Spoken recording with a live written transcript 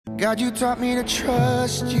God, you taught me to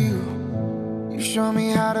trust you. You show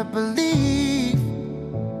me how to believe.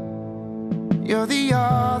 You're the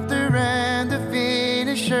author and the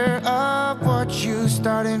finisher of what you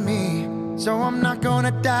started me. So I'm not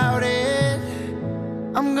gonna doubt it.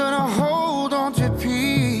 I'm gonna hold on to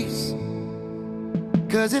peace.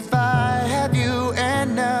 'Cause if I have you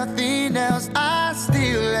and nothing else, I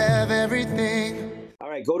still have everything. All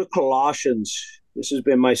right, go to Colossians. This has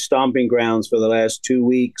been my stomping grounds for the last 2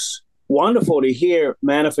 weeks. Wonderful to hear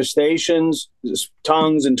manifestations,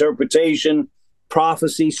 tongues, interpretation,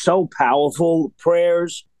 prophecy, so powerful,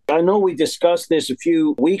 prayers. I know we discussed this a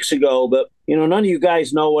few weeks ago, but none of you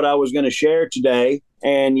guys know what I was going to share today.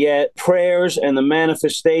 And yet prayers and the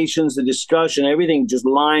manifestations, the discussion, everything just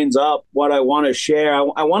lines up what I want to share.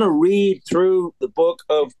 I want to read through the book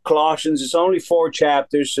of Colossians. It's only 4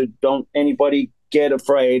 chapters, so don't anybody get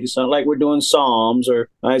afraid. It's not like we're doing Psalms or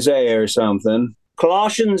Isaiah or something.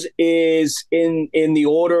 Colossians is in the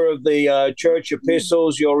order of the church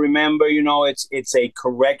epistles. You'll remember, it's a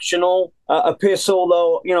correctional epistle,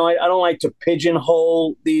 though. I don't like to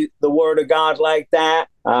pigeonhole the word of God like that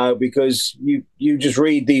because you just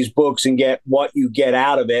read these books and get what you get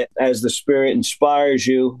out of it as the Spirit inspires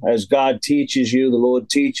you, as God teaches you, the Lord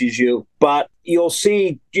teaches you. But you'll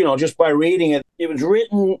see, just by reading it, it was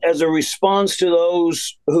written as a response to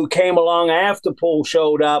those who came along after Paul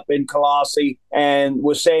showed up in Colossae and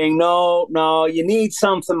was saying, no, you need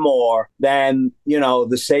something more than,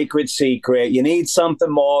 the sacred secret. You need something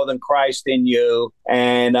more than Christ in you.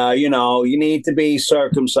 And, you need to be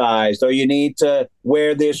circumcised, or you need to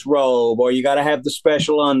wear this robe, or you got to have the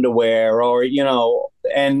special underwear, or,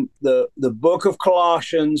 and the book of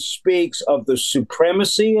Colossians speaks of the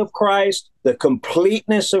supremacy of Christ, the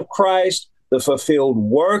completeness of Christ, the fulfilled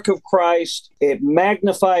work of Christ. It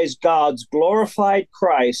magnifies God's glorified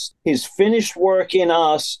Christ, his finished work in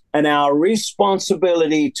us, and our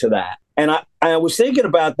responsibility to that. And I was thinking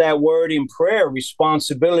about that word in prayer,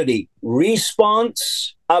 responsibility,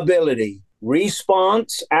 responsibility,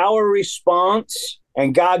 response, our response,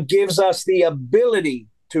 and God gives us the ability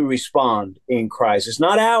to respond in Christ. It's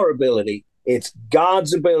not our ability. It's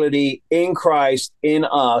God's ability in Christ, in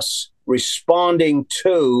us, responding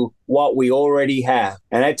to what we already have.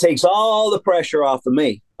 And that takes all the pressure off of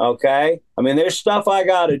me, okay? I mean, there's stuff I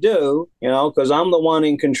got to do, because I'm the one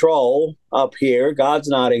in control up here. God's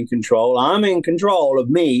not in control. I'm in control of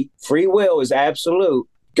me. Free will is absolute.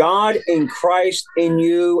 God in Christ in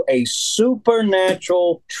you, a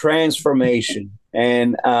supernatural transformation.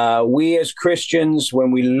 And we as Christians, when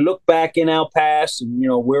we look back in our past, and,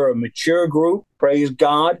 we're a mature group, praise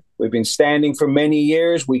God. We've been standing for many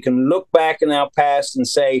years. We can look back in our past and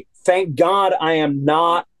say, thank God I am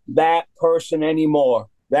not that person anymore.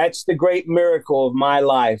 That's the great miracle of my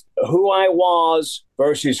life. Who I was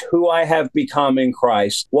versus who I have become in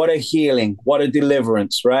Christ. What a healing. What a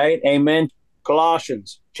deliverance, right? Amen.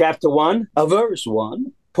 Colossians chapter 1, verse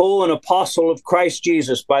 1. Paul, an apostle of Christ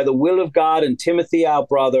Jesus, by the will of God, and Timothy, our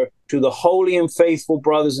brother, to the holy and faithful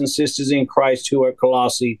brothers and sisters in Christ who are at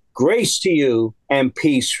Colossae, grace to you and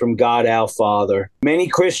peace from God our Father. Many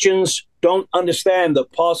Christians don't understand that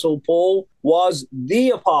Apostle Paul was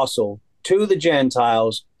the apostle to the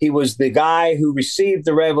Gentiles. He was the guy who received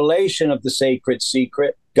the revelation of the sacred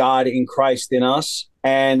secret, God in Christ in us.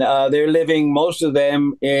 And they're living, most of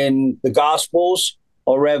them, in the Gospels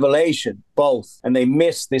or Revelation, both. And they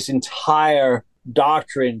miss this entire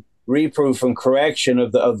doctrine, reproof and correction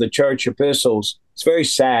of the church epistles. It's very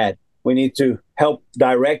sad. We need to help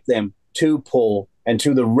direct them to Paul and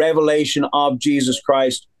to the revelation of Jesus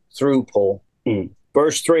Christ through Paul.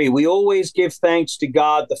 Verse 3, we always give thanks to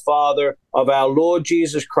God, the Father of our Lord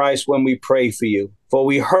Jesus Christ, when we pray for you. For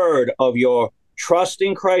we heard of your trust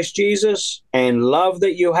in Christ Jesus and love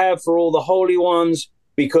that you have for all the holy ones,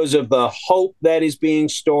 because of the hope that is being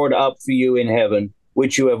stored up for you in heaven,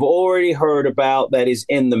 which you have already heard about, that is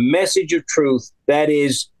in the message of truth, that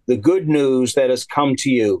is the good news that has come to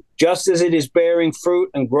you. Just as it is bearing fruit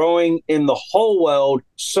and growing in the whole world,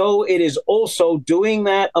 so it is also doing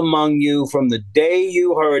that among you from the day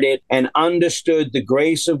you heard it and understood the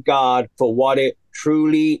grace of God for what it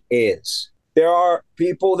truly is. There are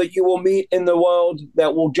people that you will meet in the world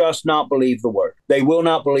that will just not believe the word. They will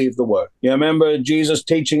not believe the word. You remember Jesus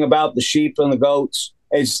teaching about the sheep and the goats?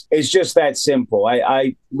 It's just that simple.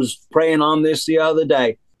 I was praying on this the other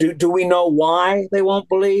day. Do we know why they won't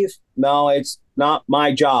believe? No, it's not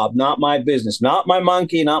my job, not my business, not my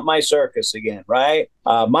monkey, not my circus again, right?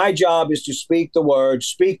 My job is to speak the word,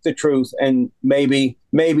 speak the truth, and maybe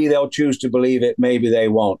they'll choose to believe it, maybe they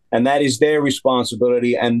won't. And that is their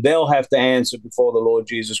responsibility, and they'll have to answer before the Lord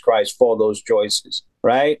Jesus Christ for those choices.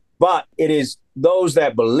 right? But it is those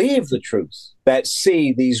that believe the truth that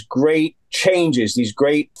see these great changes, these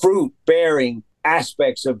great fruit-bearing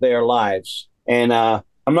aspects of their lives. And I'm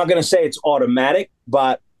not going to say it's automatic,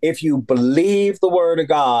 but if you believe the word of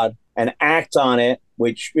God and act on it,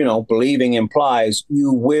 which, believing implies,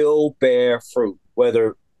 you will bear fruit,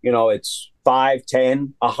 whether, it's 5,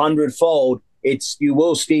 10, 100-fold, you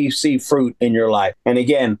will see fruit in your life. And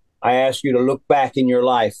again, I ask you to look back in your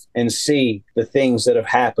life and see the things that have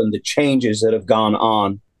happened, the changes that have gone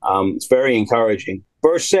on. It's very encouraging.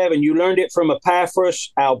 Verse 7, you learned it from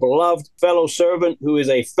Epaphras, our beloved fellow servant, who is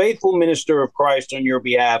a faithful minister of Christ on your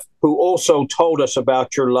behalf, who also told us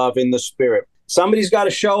about your love in the Spirit. Somebody's got to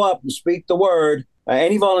show up and speak the word.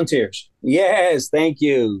 Any volunteers? Yes, thank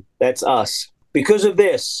you. That's us. Because of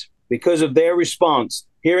this, because of their response,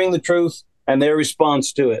 hearing the truth and their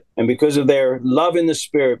response to it, and because of their love in the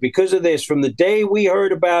Spirit, because of this, from the day we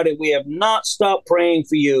heard about it, we have not stopped praying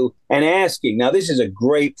for you and asking. Now, this is a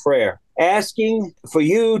great prayer. Asking for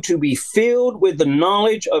you to be filled with the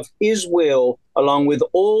knowledge of his will, along with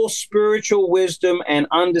all spiritual wisdom and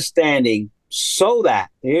understanding, so that,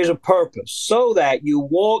 here's a purpose, so that you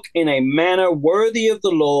walk in a manner worthy of the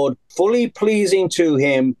Lord, fully pleasing to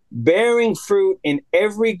him, bearing fruit in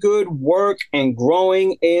every good work and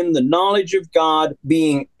growing in the knowledge of God,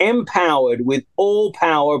 being empowered with all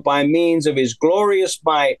power by means of his glorious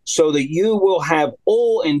might, so that you will have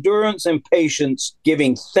all endurance and patience,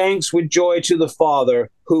 giving thanks with joy to the Father,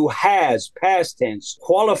 who has, past tense,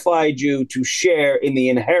 qualified you to share in the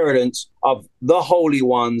inheritance of the holy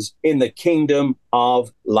ones in the kingdom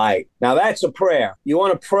of light. Now that's a prayer. You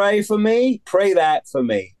want to pray for me? Pray that for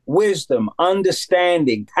me. Wisdom,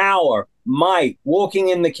 understanding, power, might, walking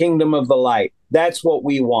in the kingdom of the light. That's what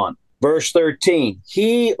we want. Verse 13,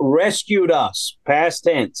 he rescued us, past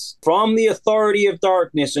tense, from the authority of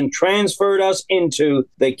darkness and transferred us into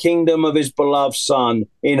the kingdom of his beloved Son,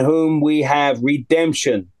 in whom we have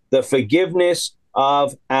redemption, the forgiveness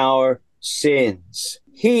of our sins.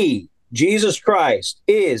 He, Jesus Christ,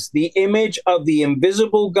 is the image of the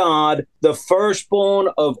invisible God, the firstborn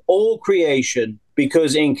of all creation,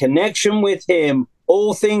 because in connection with him,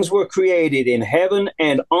 all things were created in heaven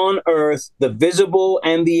and on earth, the visible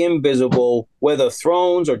and the invisible, whether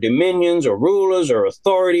thrones or dominions or rulers or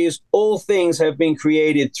authorities. All things have been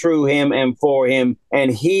created through him and for him,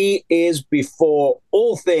 and he is before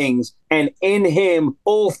all things, and in him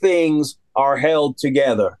all things are held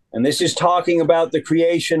together. And this is talking about the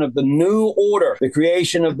creation of the new order, the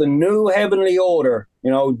creation of the new heavenly order.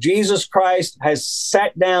 Jesus Christ has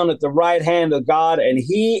sat down at the right hand of God, and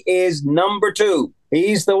he is number 2.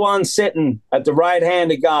 He's the one sitting at the right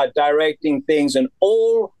hand of God, directing things, and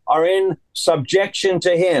all are in subjection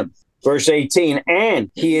to him. Verse 18, and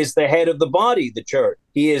he is the head of the body, the church.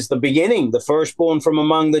 He is the beginning, the firstborn from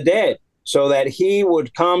among the dead, so that he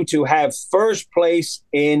would come to have first place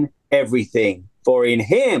in everything. For in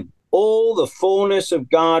him all the fullness of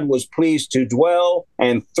God was pleased to dwell,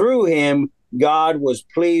 and through him God was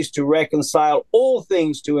pleased to reconcile all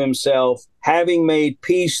things to himself, having made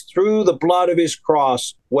peace through the blood of his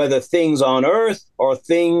cross, whether things on earth or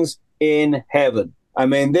things in heaven. I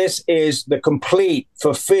mean, this is the complete,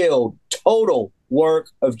 fulfilled, total work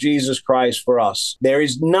of Jesus Christ for us. There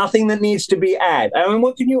is nothing that needs to be added. I mean,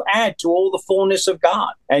 what can you add to all the fullness of God?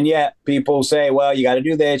 And yet people say, well, you got to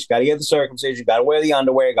do this, you got to get the circumcision, you got to wear the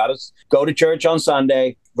underwear, you got to go to church on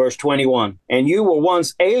Sunday. Verse 21, and you were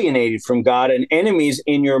once alienated from God and enemies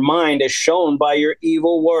in your mind as shown by your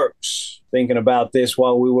evil works. Thinking about this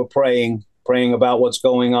while we were praying about what's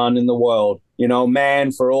going on in the world.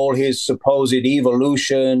 Man, for all his supposed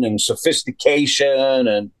evolution and sophistication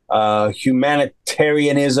and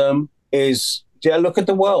humanitarianism, look at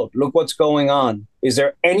the world. Look what's going on. Is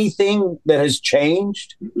there anything that has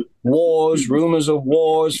changed? Wars, rumors of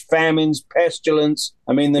wars, famines, pestilence.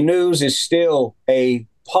 I mean, the news is still a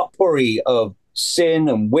potpourri of sin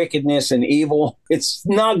and wickedness and evil. It's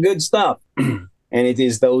not good stuff. And it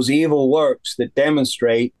is those evil works that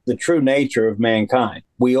demonstrate the true nature of mankind.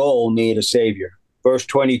 We all need a savior. Verse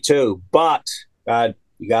 22, but, God,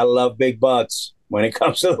 you got to love big buts when it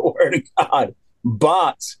comes to the word of God.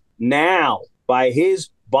 But now, by his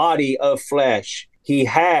body of flesh, he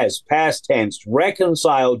has, past tense,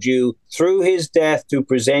 reconciled you through his death to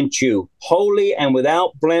present you holy and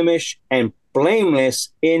without blemish and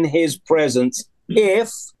blameless in his presence.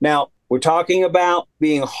 Now, we're talking about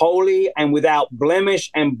being holy and without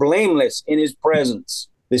blemish and blameless in his presence.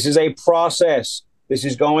 This is a process. This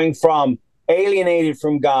is going from alienated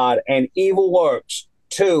from God and evil works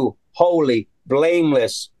to holy,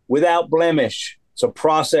 blameless, without blemish. It's a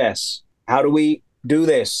process. How do we do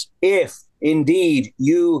this? If indeed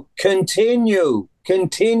you continue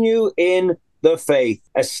in the faith,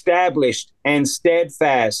 established and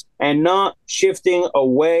steadfast, and not shifting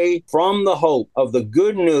away from the hope of the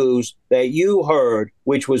good news that you heard,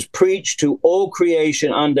 which was preached to all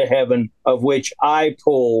creation under heaven, of which I,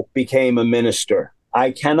 Paul, became a minister.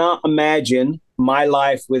 I cannot imagine my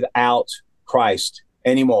life without Christ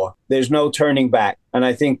anymore. There's no turning back. And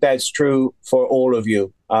I think that's true for all of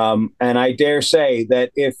you. And I dare say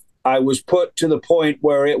that if I was put to the point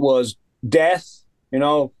where it was death,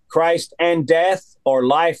 Christ and death, or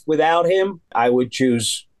life without him, I would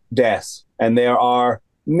choose death. And there are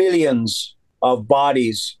millions of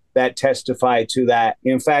bodies that testify to that.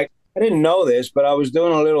 In fact, I didn't know this, but I was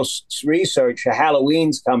doing a little research.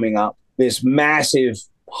 Halloween's coming up, this massive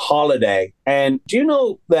holiday. And do you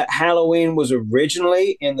know that Halloween was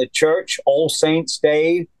originally in the church, All Saints'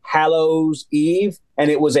 Day, Hallows Eve? And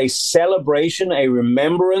it was a celebration, a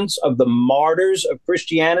remembrance of the martyrs of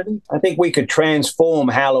Christianity. I think we could transform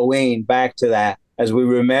Halloween back to that as we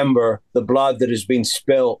remember the blood that has been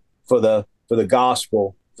spilt for the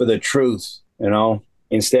gospel, for the truth,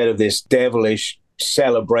 instead of this devilish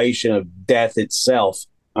celebration of death itself.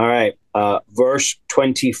 All right, verse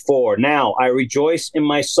 24. Now I rejoice in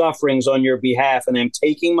my sufferings on your behalf, and am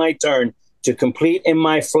taking my turn to complete in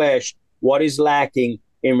my flesh what is lacking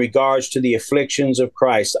in regards to the afflictions of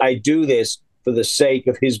Christ. I do this for the sake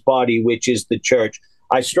of his body, which is the church.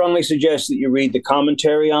 I strongly suggest that you read the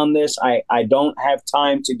commentary on this. I don't have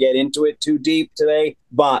time to get into it too deep today,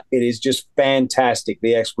 but it is just fantastic,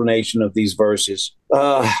 the explanation of these verses.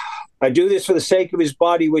 I do this for the sake of his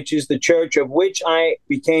body, which is the church, of which I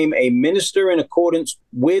became a minister in accordance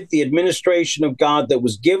with the administration of God that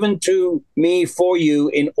was given to me for you,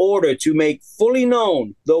 in order to make fully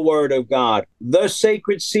known the word of God, the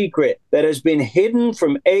sacred secret that has been hidden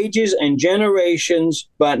from ages and generations,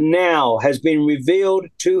 but now has been revealed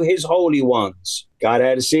to his holy ones. God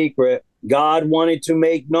had a secret. God wanted to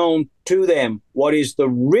make known to them what is the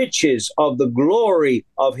riches of the glory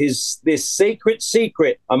of this sacred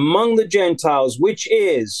secret among the Gentiles, which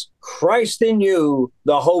is Christ in you,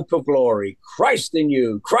 the hope of glory. Christ in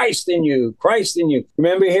you, Christ in you, Christ in you.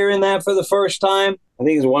 Remember hearing that for the first time? I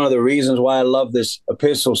think it's one of the reasons why I love this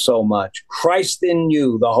epistle so much. Christ in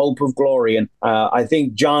you, the hope of glory. And I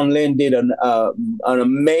think John Lynn did an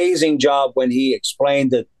amazing job when he explained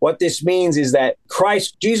that what this means is that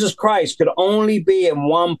Jesus Christ could only be in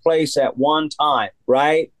one place at one time,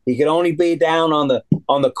 right? He could only be down on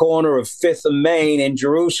the corner of 5th and Main in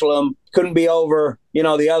Jerusalem. Couldn't be over,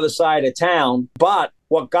 the other side of town. But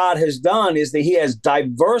what God has done is that he has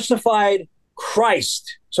diversified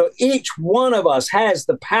Christ. So each one of us has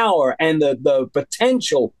the power and the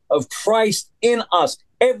potential of Christ in us.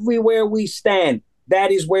 Everywhere we stand,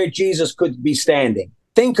 that is where Jesus could be standing.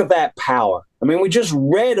 Think of that power. I mean, we just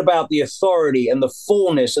read about the authority and the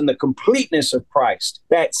fullness and the completeness of Christ.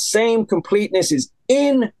 That same completeness is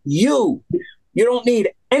in you. You don't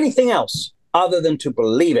need anything else other than to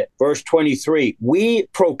believe it. Verse 23, we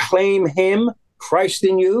proclaim him, Christ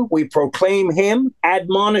in you. We proclaim him,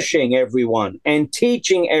 admonishing everyone and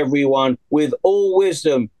teaching everyone with all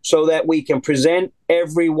wisdom, so that we can present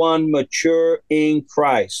everyone mature in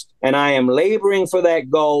Christ. And I am laboring for that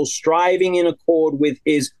goal, striving in accord with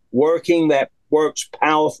his working that works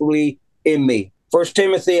powerfully in me. First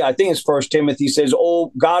Timothy says,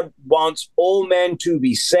 God wants all men to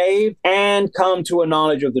be saved and come to a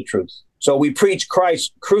knowledge of the truth. So we preach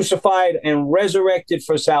Christ crucified and resurrected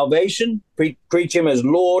for salvation, preach him as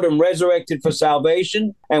Lord and resurrected for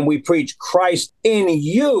salvation. And we preach Christ in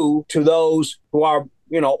you to those who are,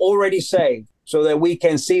 already saved, so that we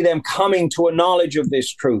can see them coming to a knowledge of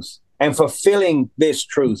this truth and fulfilling this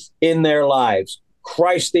truth in their lives.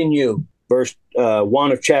 Christ in you. Verse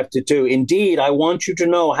 1 of chapter 2. Indeed, I want you to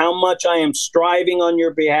know how much I am striving on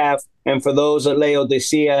your behalf, and for those at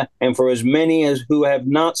Laodicea, and for as many as who have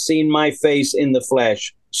not seen my face in the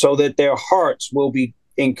flesh, so that their hearts will be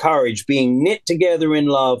encouraged, being knit together in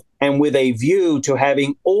love, and with a view to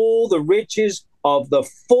having all the riches of the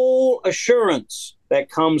full assurance that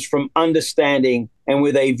comes from understanding, and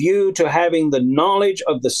with a view to having the knowledge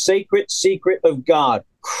of the sacred secret of God,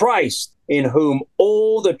 Christ, in whom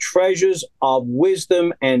all the treasures of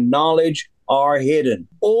wisdom and knowledge are hidden.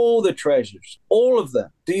 All the treasures, all of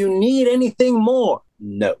them. Do you need anything more?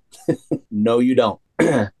 No. No, you don't.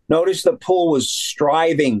 Notice that Paul was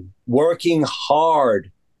striving, working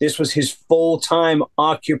hard. This was his full-time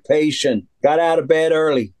occupation. Got out of bed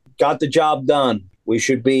early, got the job done. We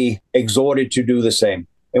should be exhorted to do the same.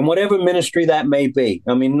 in whatever ministry that may be.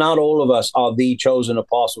 I mean, not all of us are the chosen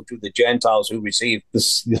apostle to the Gentiles who received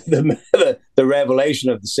the revelation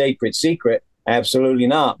of the sacred secret. Absolutely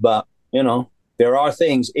not. But, there are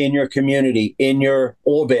things in your community, in your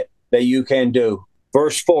orbit that you can do.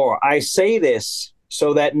 Verse 4, I say this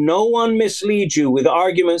so that no one misleads you with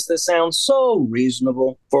arguments that sound so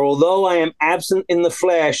reasonable. For although I am absent in the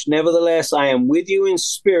flesh, nevertheless I am with you in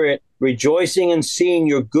spirit, rejoicing and seeing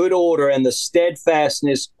your good order and the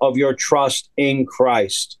steadfastness of your trust in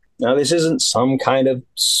Christ. Now, this isn't some kind of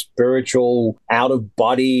spiritual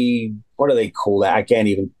out-of-body, what do they call that? I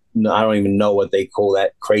don't even know what they call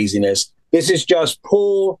that craziness. This is just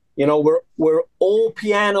Paul. We're all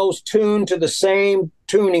pianos tuned to the same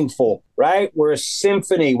tuning fork, right? We're a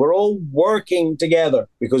symphony. We're all working together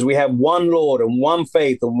because we have one Lord and one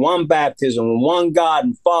faith and one baptism and one God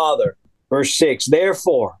and Father. Verse 6,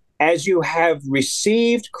 therefore, as you have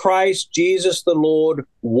received Christ Jesus the Lord,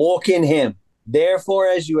 walk in him. Therefore,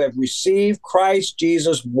 as you have received Christ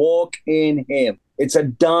Jesus, walk in him. It's a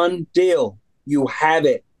done deal. You have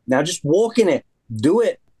it. Now just walk in it. Do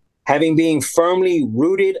it. Having been firmly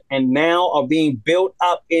rooted and now are being built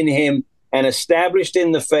up in him and established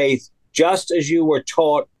in the faith, just as you were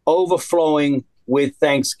taught, overflowing with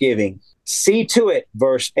thanksgiving. See to it,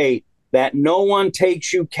 verse 8, that no one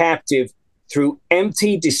takes you captive through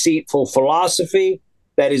empty, deceitful philosophy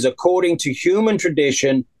that is according to human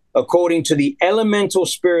tradition, according to the elemental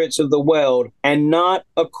spirits of the world, and not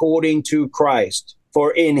according to Christ.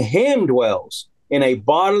 For in him dwells, in a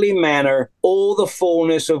bodily manner, all the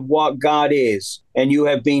fullness of what God is, and you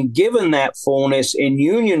have been given that fullness in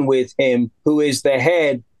union with him who is the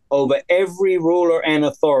head over every ruler and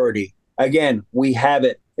authority. Again, we have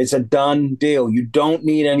it. It's a done deal. You don't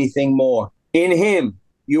need anything more. In him,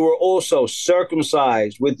 you were also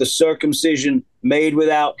circumcised with the circumcision made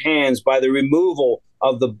without hands by the removal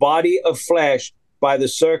of the body of flesh by the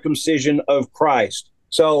circumcision of Christ.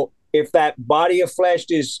 So if that body of flesh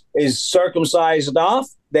is circumcised off,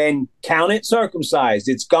 then count it circumcised.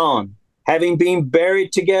 It's gone. Having been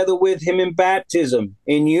buried together with him in baptism,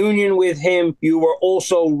 in union with him, you were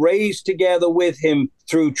also raised together with him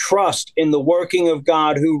through trust in the working of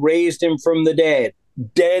God who raised him from the dead.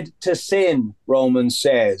 Dead to sin, Romans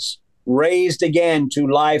says, raised again to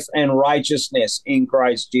life and righteousness in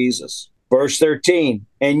Christ Jesus. Verse 13,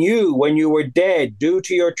 and you, when you were dead due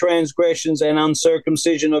to your transgressions and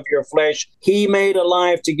uncircumcision of your flesh, he made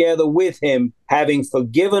alive together with him, having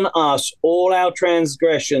forgiven us all our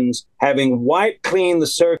transgressions, having wiped clean the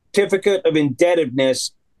certificate of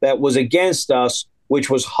indebtedness that was against us, which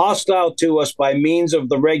was hostile to us by means of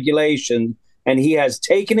the regulation, and he has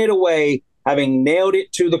taken it away, having nailed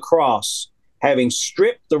it to the cross. Having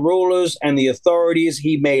stripped the rulers and the authorities,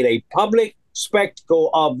 he made a public spectacle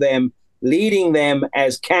of them, leading them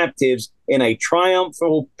as captives in a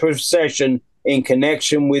triumphal procession in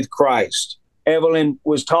connection with Christ. Evelyn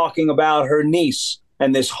was talking about her niece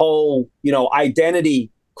and this whole,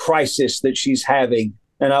 identity crisis that she's having.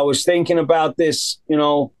 And I was thinking about this,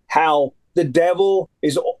 how the devil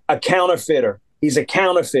is a counterfeiter. He's a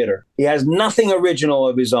counterfeiter. He has nothing original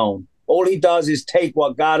of his own. All he does is take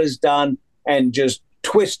what God has done and just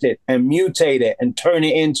twist it and mutate it and turn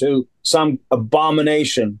it into some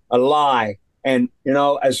abomination, a lie. And,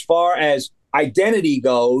 as far as identity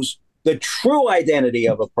goes, the true identity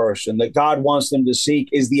of a person that God wants them to seek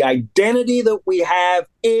is the identity that we have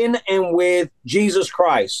in and with Jesus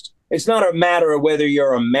Christ. It's not a matter of whether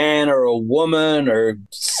you're a man or a woman or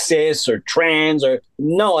cis or trans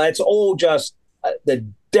no, that's all just the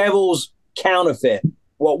devil's counterfeit.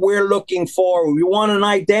 What we're looking for, we want an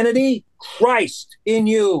identity, Christ in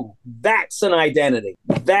you. That's an identity.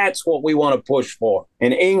 That's what we want to push for.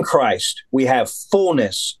 And in Christ, we have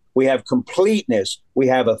fullness. We have completeness. We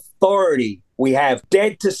have authority. We have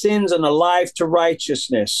dead to sins and alive to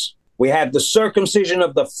righteousness. We have the circumcision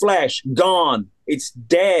of the flesh gone. It's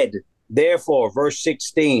dead. Therefore, verse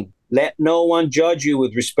 16, let no one judge you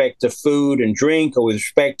with respect to food and drink or with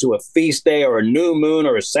respect to a feast day or a new moon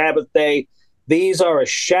or a Sabbath day. These are a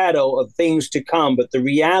shadow of things to come, but the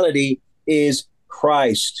reality is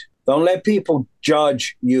Christ. Don't let people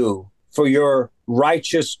judge you for your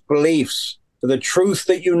righteous beliefs, for the truth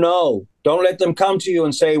that you know. Don't let them come to you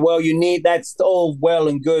and say, well, that's all well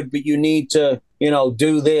and good, but you need to,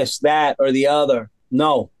 do this, that, or the other.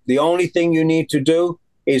 No, the only thing you need to do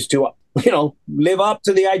is to, live up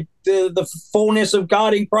to the fullness of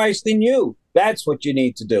God in Christ in you. That's what you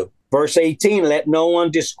need to do. Verse 18, let no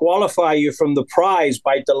one disqualify you from the prize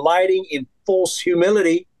by delighting in false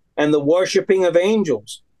humility and the worshiping of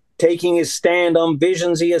angels, taking his stand on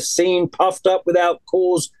visions he has seen, puffed up without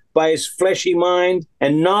cause by his fleshy mind,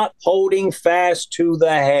 and not holding fast to the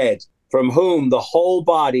head, from whom the whole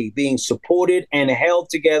body, being supported and held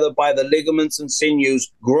together by the ligaments and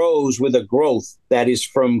sinews, grows with a growth that is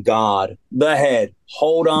from God. The head.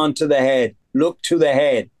 Hold on to the head. Look to the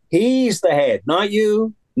head. He's the head, not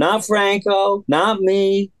you, not Franco, not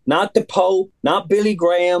me, not the Pope, not Billy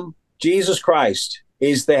Graham. Jesus Christ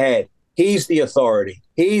is the head. He's the authority.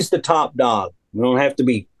 He's the top dog. We don't have to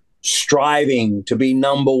be striving to be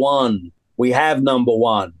number one. We have number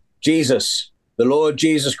one. Jesus, the Lord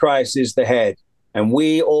Jesus Christ is the head, and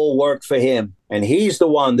we all work for him. And he's the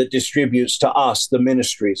one that distributes to us the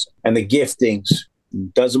ministries and the giftings.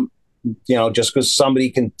 Doesn't, just because somebody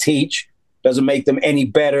can teach doesn't make them any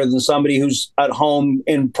better than somebody who's at home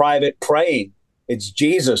in private praying. It's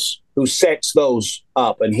Jesus who sets those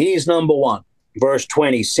up, and he's number one. Verse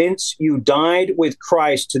 20, since you died with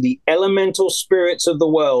Christ to the elemental spirits of the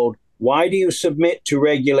world, why do you submit to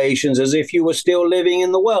regulations as if you were still living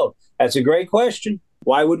in the world? That's a great question.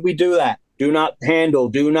 Why would we do that? Do not handle,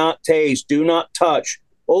 do not taste, do not touch.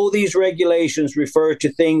 All these regulations refer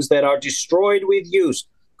to things that are destroyed with use,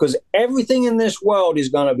 because everything in this world is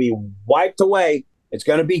going to be wiped away. It's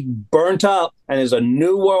going to be burnt up, and there's a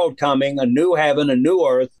new world coming, a new heaven, a new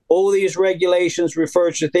earth. All these regulations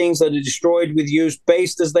refer to things that are destroyed with use,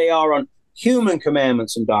 based as they are on human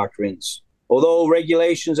commandments and doctrines. Although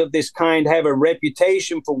regulations of this kind have a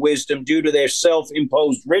reputation for wisdom due to their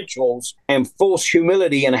self-imposed rituals and false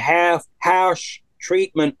humility and harsh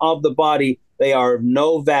treatment of the body, they are of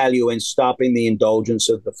no value in stopping the indulgence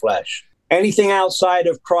of the flesh. Anything outside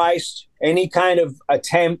of Christ, any kind of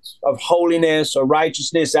attempt of holiness or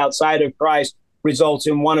righteousness outside of Christ results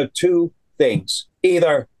in one of two things.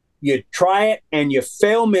 Either you try it and you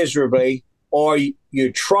fail miserably, or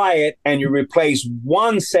you try it and you replace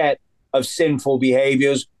one set of sinful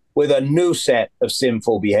behaviors with a new set of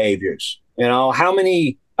sinful behaviors. How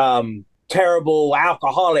many terrible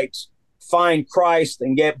alcoholics find Christ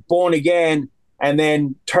and get born again and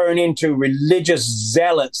then turn into religious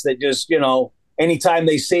zealots that just, anytime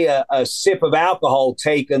they see a sip of alcohol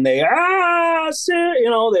taken, they're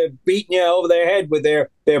beating you over their head with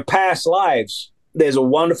their past lives. There's a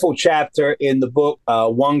wonderful chapter in the book,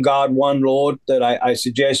 One God, One Lord, that I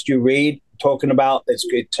suggest you read, talking about, it's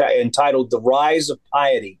entitled The Rise of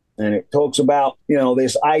Piety. And it talks about,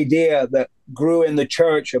 this idea that grew in the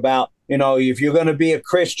church about, if you're going to be a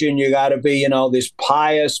Christian, you got to be, this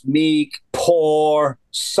pious, meek, poor,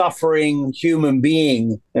 suffering human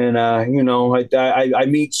being. And, I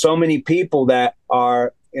meet so many people that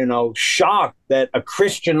are, shocked that a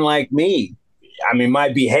Christian like me, my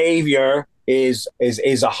behavior is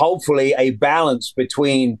hopefully a balance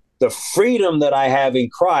between the freedom that I have in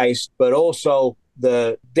Christ, but also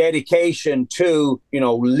the dedication to,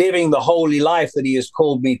 living the holy life that he has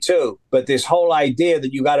called me to. But this whole idea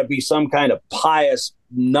that you got to be some kind of pious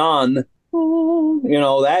nun,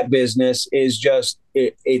 that business is just,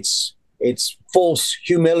 it's false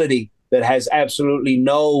humility that has absolutely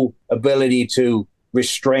no ability to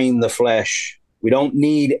restrain the flesh. We don't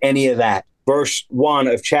need any of that. Verse 1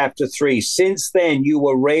 of chapter 3, since then you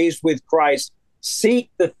were raised with Christ, seek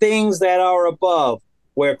the things that are above,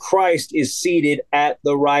 where Christ is seated at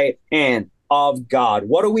the right hand of God.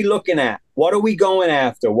 What are we looking at? What are we going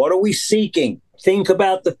after? What are we seeking? Think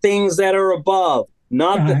about the things that are above,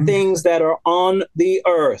 not the things that are on the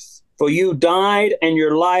earth. For you died, and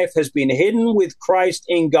your life has been hidden with Christ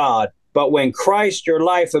in God. But when Christ, your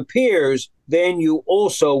life, appears, then you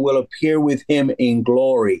also will appear with him in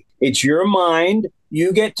glory. It's your mind.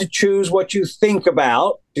 You get to choose what you think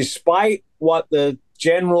about, despite what the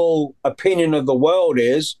general opinion of the world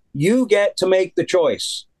is. You get to make the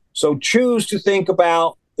choice. So choose to think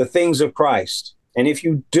about the things of Christ. And if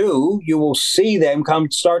you do, you will see them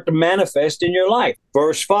start to manifest in your life.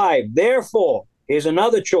 Verse 5, therefore, here's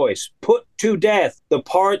another choice. Put to death the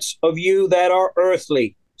parts of you that are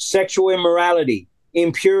earthly, sexual immorality,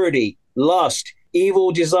 impurity, lust,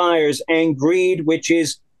 evil desires, and greed, which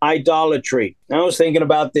is idolatry. I was thinking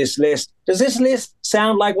about this list. Does this list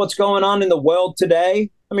sound like what's going on in the world today?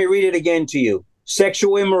 Let me read it again to you.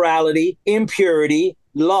 Sexual immorality, impurity,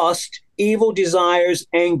 lust, evil desires,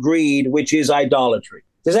 and greed, which is idolatry.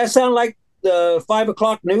 Does that sound like the 5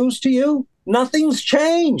 o'clock news to you? Nothing's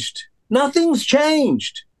changed. Nothing's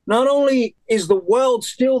changed. Not only is the world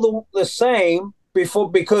still the same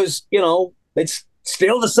because, it's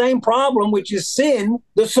still the same problem, which is sin,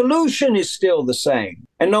 the solution is still the same.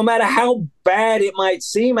 And no matter how bad it might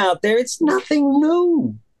seem out there, it's nothing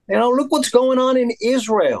new. Look what's going on in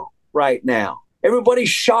Israel right now. Everybody's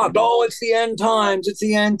shocked. Oh, it's the end times. It's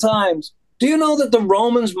the end times. Do you know that the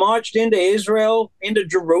Romans marched into Israel, into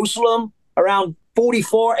Jerusalem around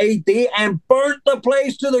 44 AD and burnt the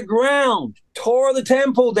place to the ground, tore the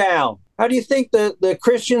temple down? How do you think the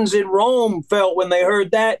Christians in Rome felt when they heard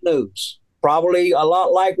that news? Probably a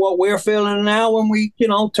lot like what we're feeling now when we,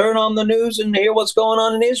 turn on the news and hear what's going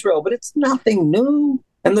on in Israel. But it's nothing new.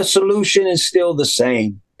 And the solution is still the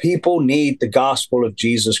same. People need the gospel of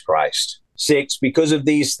Jesus Christ. 6, because of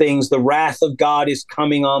these things, the wrath of God is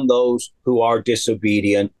coming on those who are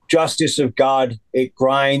disobedient. Justice of God, it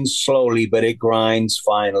grinds slowly, but it grinds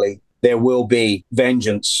finally. There will be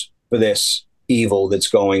vengeance for this evil that's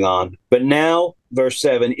going on. But now, verse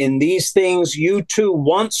 7, in these things you too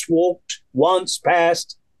once walked, once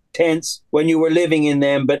past tense, when you were living in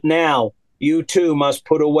them, but now you too must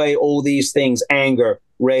put away all these things: anger,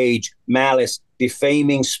 rage, malice,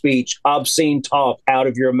 defaming speech, obscene talk out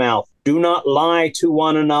of your mouth. Do not lie to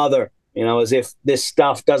one another, as if this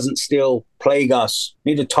stuff doesn't still plague us.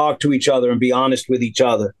 We need to talk to each other and be honest with each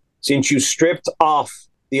other. Since you stripped off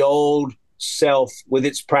the old self with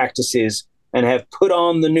its practices and have put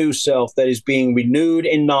on the new self that is being renewed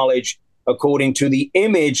in knowledge according to the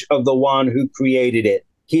image of the one who created it.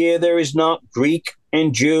 Here there is not Greek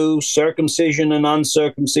and Jew, circumcision and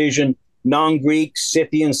uncircumcision, non-Greek,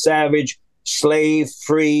 Scythian, savage, slave,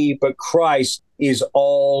 free, but Christ is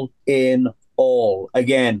all in all.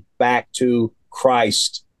 Again, back to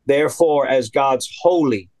Christ. Therefore, as God's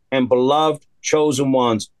holy and beloved chosen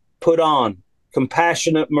ones, put on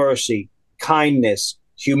compassionate mercy, kindness,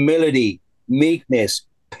 humility, meekness,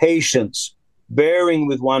 patience, bearing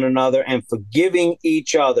with one another and forgiving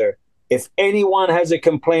each other. If anyone has a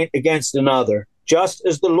complaint against another, just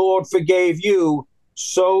as the Lord forgave you,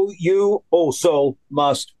 so you also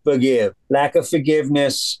must forgive. Lack of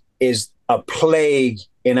forgiveness is a plague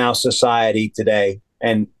in our society today.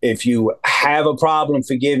 And if you have a problem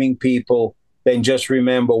forgiving people, then just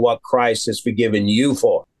remember what Christ has forgiven you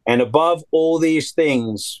for. And above all these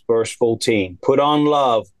things, verse 14, put on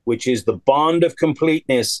love, which is the bond of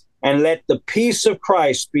completeness, and let the peace of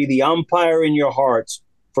Christ be the umpire in your hearts.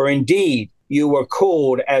 For indeed, you were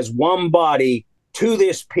called as one body to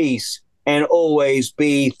this peace, and always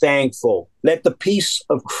be thankful. Let the peace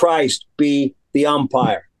of Christ be the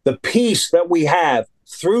umpire. The peace that we have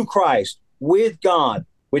through Christ with God,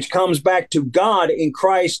 which comes back to God in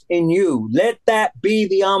Christ in you. Let that be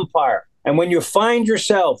the umpire. And when you find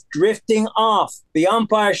yourself drifting off, the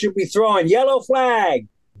umpire should be throwing yellow flag.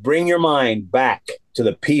 Bring your mind back to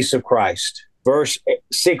the peace of Christ. Verse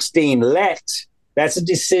 16, that's a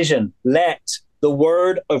decision. Let the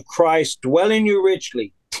word of Christ dwell in you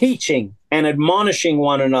richly, teaching and admonishing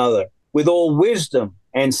one another with all wisdom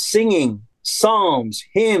and singing psalms,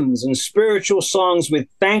 hymns, and spiritual songs with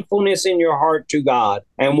thankfulness in your heart to God.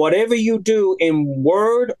 And whatever you do in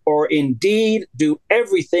word or in deed, do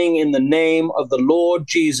everything in the name of the Lord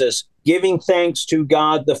Jesus, giving thanks to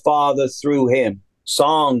God the Father through him.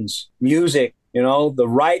 Songs, music, the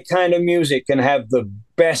right kind of music can have the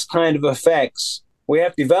best kind of effects. We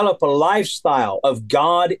have to develop a lifestyle of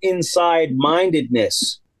God inside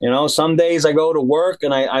mindedness. Some days I go to work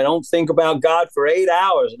and I don't think about God for 8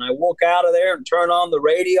 hours, and I walk out of there and turn on the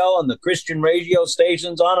radio and the Christian radio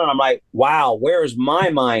station's on, and I'm like, wow, where's my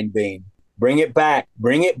mind been? Bring it back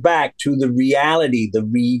to the reality,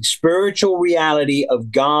 the spiritual reality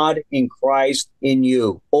of God in Christ in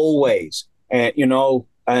you always. And,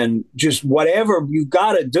 and just whatever you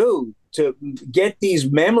got to do to get these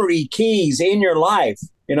memory keys in your life,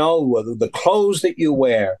 the clothes that you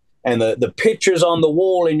wear, and the pictures on the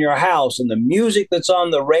wall in your house, and the music that's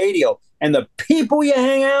on the radio, and the people you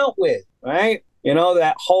hang out with, right?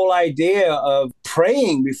 That whole idea of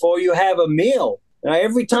praying before you have a meal.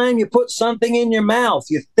 Every time you put something in your mouth,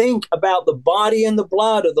 you think about the body and the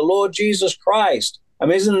blood of the Lord Jesus Christ. I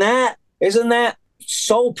mean, isn't that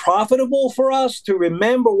so profitable for us to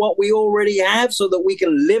remember what we already have so that we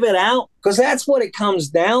can live it out? Because that's what it comes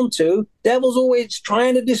down to. Devil's always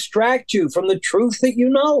trying to distract you from the truth that you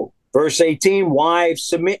know. Verse 18, wives,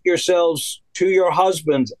 submit yourselves to your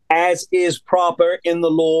husbands as is proper in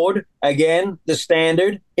the Lord. Again, the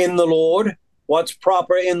standard in the Lord. What's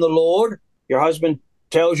proper in the Lord? Your husband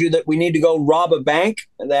tells you that we need to go rob a bank.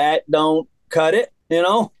 That don't cut it,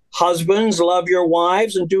 Husbands, love your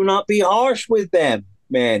wives and do not be harsh with them.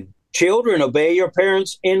 Men, children, obey your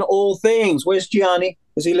parents in all things. Where's Gianni?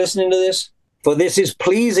 Is he listening to this? For this is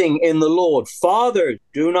pleasing in the Lord. Fathers,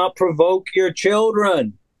 do not provoke your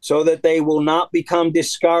children so that they will not become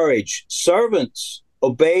discouraged. Servants,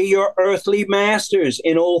 obey your earthly masters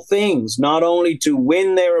in all things, not only to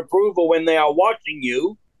win their approval when they are watching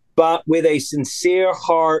you, but with a sincere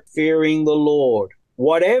heart, fearing the Lord.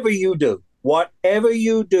 Whatever you do, Whatever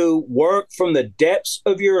you do, work from the depths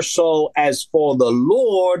of your soul as for the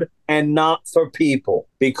Lord and not for people,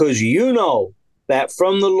 because you know that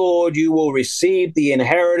from the Lord you will receive the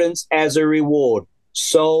inheritance as a reward.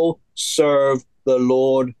 So serve the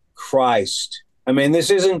Lord Christ. I mean, this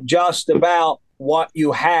isn't just about what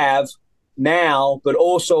you have now, but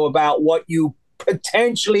also about what you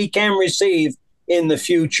potentially can receive in the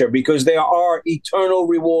future, because there are eternal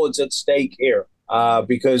rewards at stake here.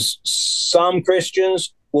 Because some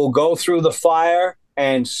Christians will go through the fire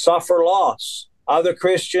and suffer loss. Other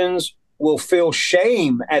Christians will feel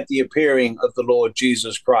shame at the appearing of the Lord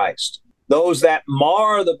Jesus Christ. Those that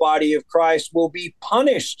mar the body of Christ will be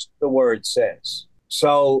punished, the word says.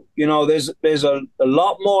 So, there's a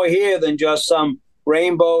lot more here than just some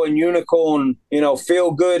rainbow and unicorn,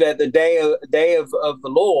 feel good at the day of the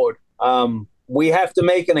Lord. We have to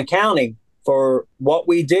make an accounting for what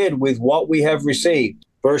we did with what we have received.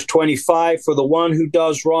 Verse 25, for the one who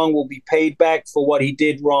does wrong will be paid back for what he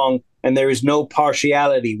did wrong, and there is no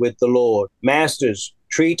partiality with the Lord. Masters,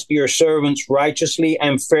 treat your servants righteously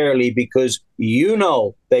and fairly, because you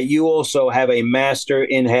know that you also have a master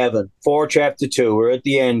in heaven. Chapter 2, we're at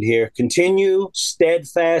the end here. Continue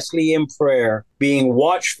steadfastly in prayer, being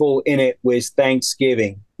watchful in it with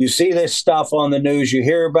thanksgiving. You see this stuff on the news. You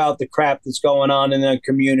hear about the crap that's going on in the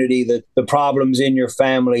community, the problems in your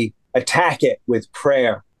family. Attack it with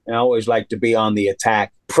prayer. And I always like to be on the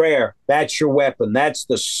attack. Prayer, that's your weapon. That's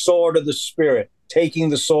the sword of the Spirit. Taking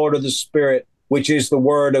the sword of the Spirit, which is the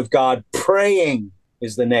word of God. Praying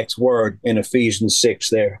is the next word in Ephesians 6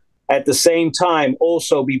 there. At the same time,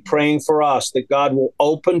 also be praying for us that God will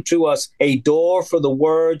open to us a door for the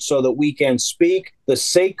word so that we can speak the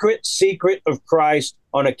sacred secret of Christ,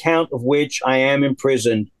 on account of which I am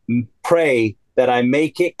imprisoned. Pray that I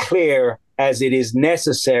make it clear as it is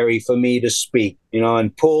necessary for me to speak.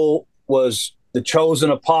 And Paul was the chosen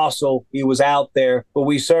apostle. He was out there, but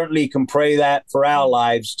we certainly can pray that for our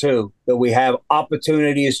lives too, that we have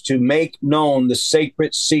opportunities to make known the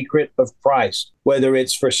sacred secret of Christ, whether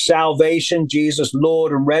it's for salvation, Jesus,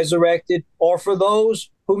 Lord and resurrected, or for those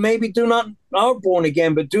who maybe are born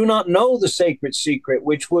again, but do not know the sacred secret,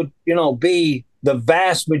 which would, be the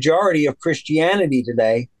vast majority of Christianity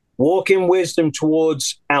today. Walk in wisdom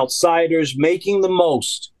towards outsiders, making the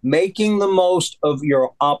most of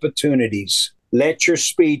your opportunities. Let your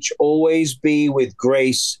speech always be with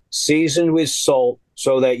grace, seasoned with salt,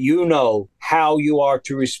 so that you know how you are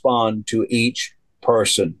to respond to each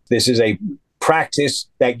person. This is a practice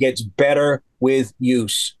that gets better with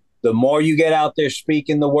use. The more you get out there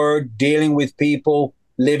speaking the word, dealing with people,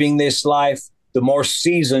 living this life, the more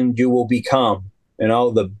seasoned you will become.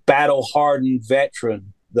 The battle-hardened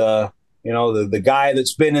veteran, the guy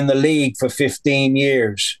that's been in the league for 15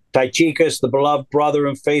 years. Tychicus, the beloved brother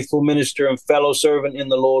and faithful minister and fellow servant in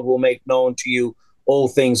the Lord, will make known to you all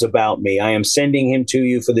things about me. I am sending him to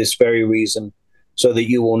you for this very reason, so that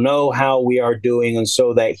you will know how we are doing and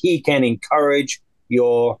so that he can encourage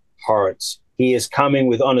your hearts. He is coming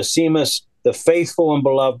with Onesimus, the faithful and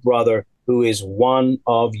beloved brother, who is one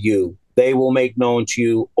of you. They will make known to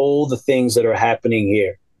you all the things that are happening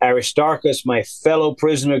here. Aristarchus, my fellow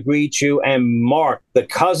prisoner, greets you, and Mark, the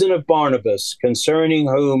cousin of Barnabas, concerning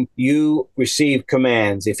whom you receive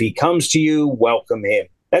commands. If he comes to you, welcome him.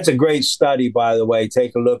 That's a great study, by the way.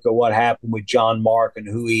 Take a look at what happened with John Mark and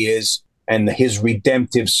who he is and his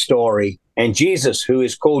redemptive story. And Jesus, who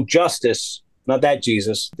is called Justice, not that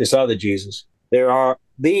Jesus, this other Jesus.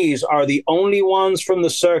 These are the only ones from the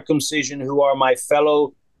circumcision who are my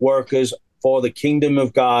fellow workers for the kingdom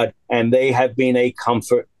of God, and they have been a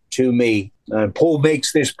comfort to me. Paul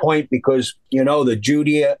makes this point because,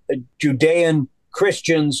 the Judean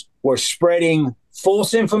Christians were spreading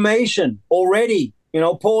false information already.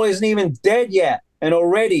 Paul isn't even dead yet, and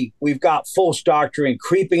already we've got false doctrine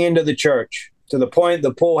creeping into the church, to the point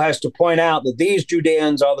that Paul has to point out that these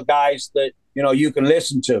Judeans are the guys that, you can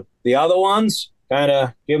listen to. The other ones, kind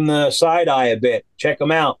of give them the side eye a bit. Check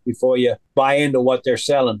them out before you buy into what they're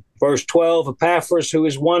selling. Verse 12, Epaphras, who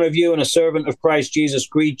is one of you and a servant of Christ Jesus,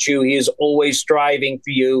 greets you. He is always striving for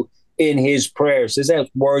you in his prayers. There's that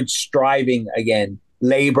word striving again.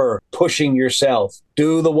 Labor, pushing yourself.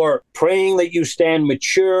 Do the work. Praying that you stand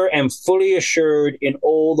mature and fully assured in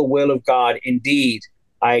all the will of God. Indeed,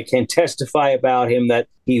 I can testify about him that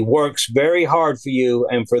he works very hard for you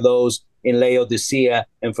and for those in Laodicea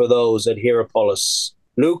and for those at Hierapolis.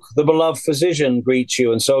 Luke, the beloved physician, greets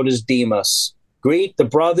you, and so does Demas. Greet the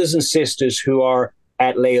brothers and sisters who are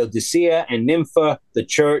at Laodicea and Nympha, the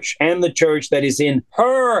church that is in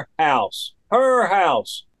her house. Her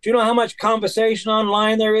house. Do you know how much conversation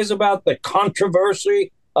online there is about the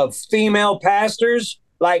controversy of female pastors,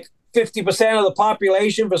 like 50% of the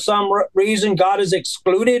population for some reason God has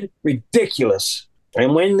excluded? Ridiculous.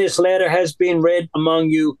 And when this letter has been read among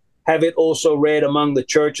you, have it also read among the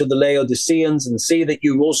church of the Laodiceans, and see that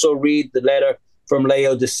you also read the letter from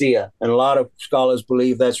Laodicea. And a lot of scholars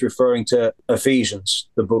believe that's referring to Ephesians,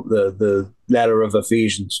 the book, the letter of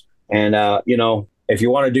Ephesians. And, if you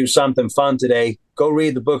want to do something fun today, go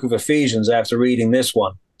read the book of Ephesians after reading this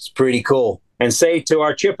one. It's pretty cool. And say to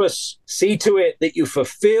Archippus, see to it that you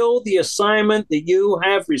fulfill the assignment that you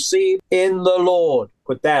have received in the Lord.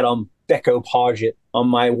 Put that on decoupage on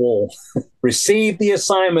my wall. Receive the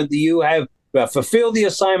assignment that you have, fulfill the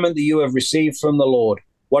assignment that you have received from the Lord.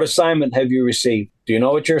 What assignment have you received? Do you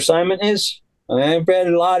know what your assignment is? I bet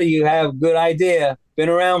a lot of you have a good idea. Been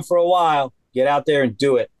around for a while. Get out there and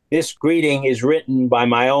do it. This greeting is written by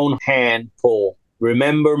my own hand, Paul.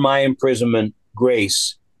 Remember my imprisonment.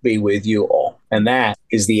 Grace be with you all. And that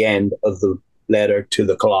is the end of the letter to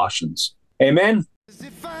the Colossians. Amen.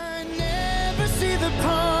 If I never see the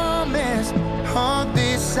promise on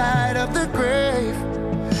this side of the grave,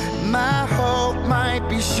 my hope might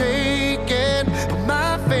be shaken, but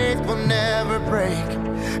my faith will never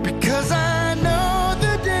break. Because I know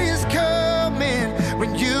the day is coming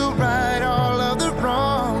when you right all of the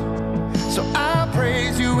wrong. So I'll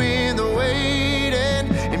praise you in the waiting,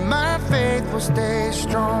 and my faith will stay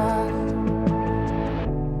strong.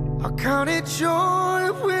 I'll count it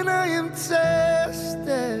joy when I am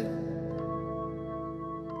tested,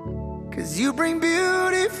 'cause you bring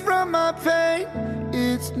beauty from my pain.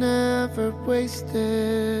 It's never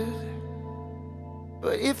wasted.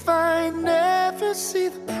 But if I never see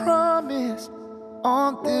the promise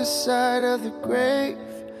on this side of the grave,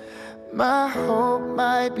 my hope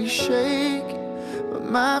might be shaken, but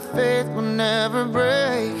my faith will never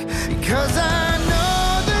break. Because I